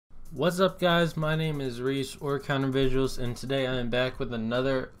What's up guys, my name is Reese or Counter Visuals, and today I am back with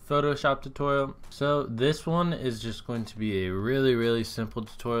another Photoshop tutorial. So this one is just going to be a really simple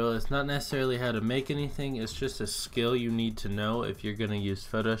tutorial. It's not necessarily how to make anything, it's just a skill you need to know if you're going to use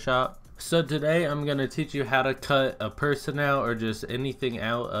Photoshop. So today I'm going to teach you how to cut a person out or just anything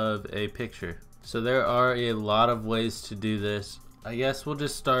out of a picture. So there are a lot of ways to do this. I guess we'll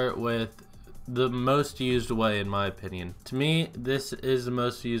just start with the most used way, in my opinion. To me, this is the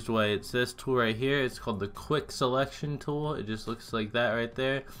most used way. It's this tool right here. It's called the quick selection tool. It just looks like that right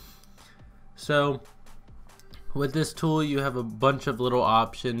there. So with this tool you have a bunch of little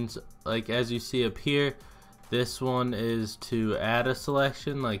options, like as you see up here. This one is to add a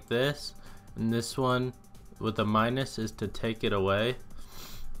selection like this, and this one with a minus is to take it away,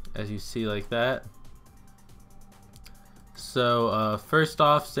 as you see like that. So first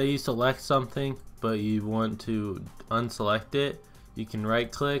off, say you select something but you want to unselect it, you can right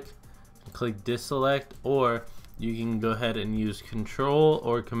click and click deselect, or you can go ahead and use Control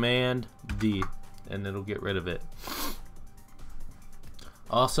or Command D and it'll get rid of it.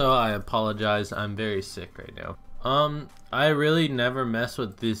 Also, I apologize, I'm very sick right now. I really never mess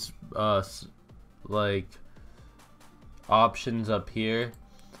with these like options up here.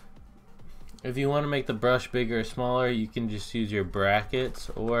 If you want to make the brush bigger or smaller, you can just use your brackets,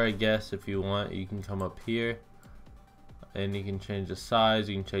 or I guess if you want, you can come up here and you can change the size,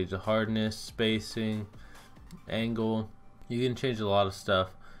 you can change the hardness, spacing, angle. You can change a lot of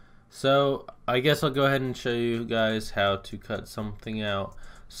stuff. So I guess I'll go ahead and show you guys how to cut something out.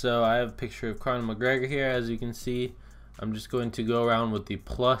 So I have a picture of Conor McGregor here. As you can see, I'm just going to go around with the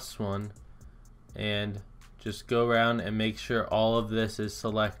plus one and just go around and make sure all of this is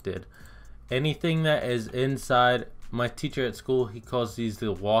selected. Anything that is inside, my teacher at school, he calls these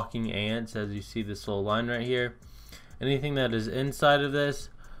the walking ants, as you see this little line right here. Anything that is inside of this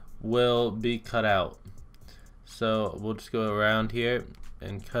will be cut out. So we'll just go around here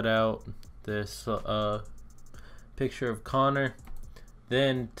and cut out this picture of Conor.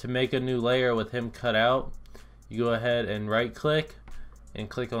 Then to make a new layer with him cut out, you go ahead and right click and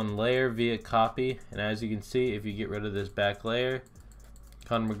click on layer via copy, and as you can see, if you get rid of this back layer,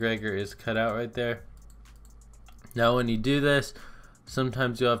 Conor McGregor is cut out right there. Now when you do this,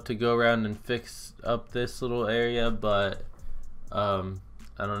 sometimes you'll have to go around and fix up this little area, but I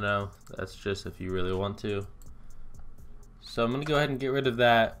don't know, that's just if you really want to. So I'm gonna go ahead and get rid of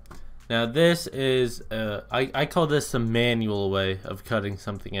that. Now this is I call this the manual way of cutting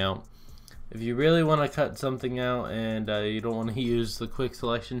something out. If you really want to cut something out and you don't want to use the quick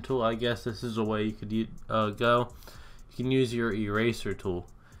selection tool, I guess this is a way you could go. You can use your eraser tool,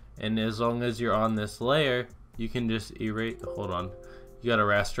 and as long as you're on this layer, you can just erase. Hold on, you gotta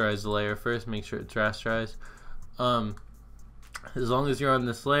rasterize the layer first, make sure it's rasterized. As long as you're on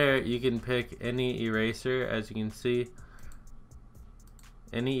this layer, you can pick any eraser. As you can see,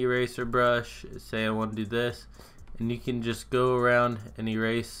 any eraser brush, say I want to do this, and you can just go around and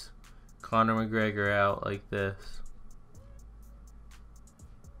erase Conor McGregor out like this.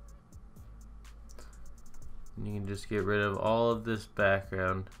 You can just get rid of all of this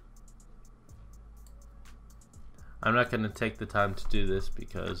background. I'm not going to take the time to do this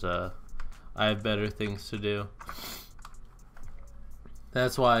because I have better things to do.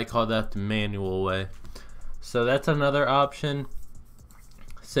 That's why I call that the manual way. So that's another option.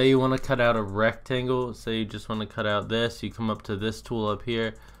 Say you want to cut out a rectangle, say you just want to cut out this, you come up to this tool up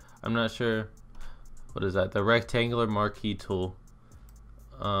here. I'm not sure, what is that? The rectangular marquee tool.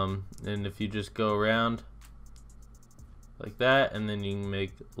 And if you just go around like that, and then you can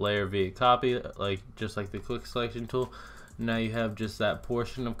make layer via copy, like just like the quick selection tool. Now you have just that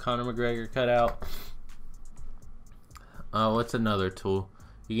portion of Conor McGregor cut out. What's another tool?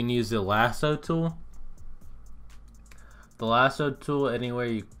 You can use the lasso tool. The lasso tool, anywhere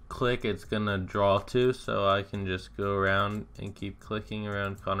you click, it's gonna draw to, so I can just go around and keep clicking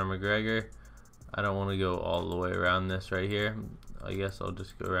around Conor McGregor. I don't want to go all the way around this right here. I guess I'll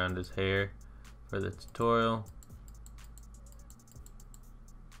just go around his hair for the tutorial.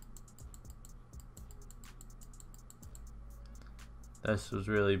 This was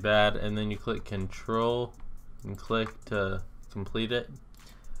really bad, and then you click Control and click to complete it,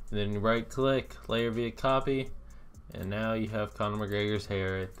 and then you right click, layer via copy, and now you have Conor McGregor's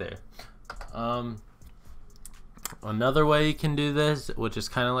hair right there. Another way you can do this, which is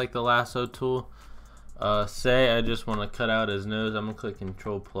kind of like the lasso tool, say I just want to cut out his nose, I'm gonna click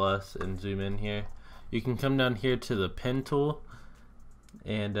Control plus and zoom in here. You can come down here to the pen tool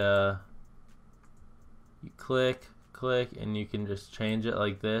and you click, and you can just change it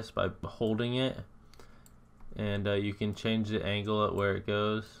like this by holding it, and you can change the angle at where it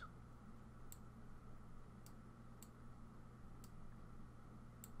goes.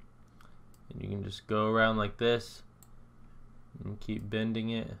 And you can just go around like this and keep bending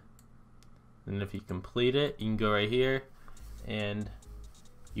it. And if you complete it, you can go right here and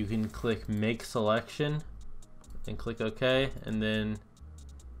you can click make selection and click OK, and then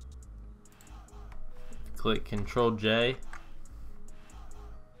click Control J.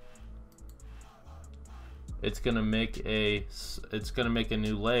 It's gonna make a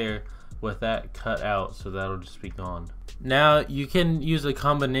new layer with that cut out, so that'll just be gone. Now you can use a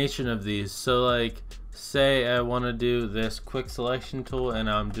combination of these. So like, say I want to do this quick selection tool and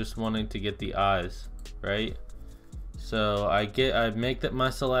I'm just wanting to get the eyes, right? So I make that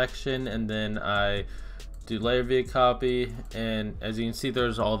my selection, and then I do layer via copy, and as you can see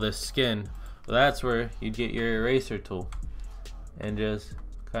there's all this skin. Well, that's where you get your eraser tool and just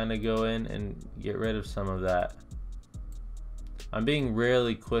kind of go in and get rid of some of that. I'm being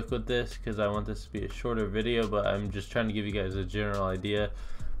really quick with this because I want this to be a shorter video, but I'm just trying to give you guys a general idea.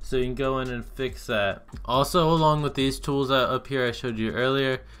 So you can go in and fix that. Also, along with these tools up here I showed you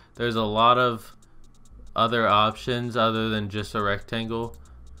earlier, there's a lot of other options other than just a rectangle.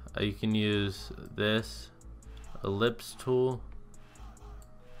 You can use this ellipse tool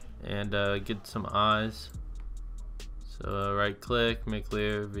and get some eyes. So right click, make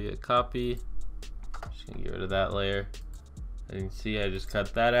layer via copy. Just gonna get rid of that layer. And you can see I just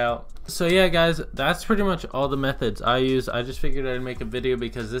cut that out. So yeah guys, that's pretty much all the methods I use. I just figured I'd make a video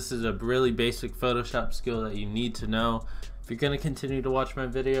because this is a really basic Photoshop skill that you need to know if you're gonna continue to watch my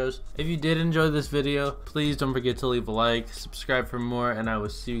videos. If you did enjoy this video, please don't forget to leave a like, subscribe for more, and I will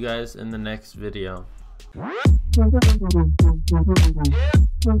see you guys in the next video.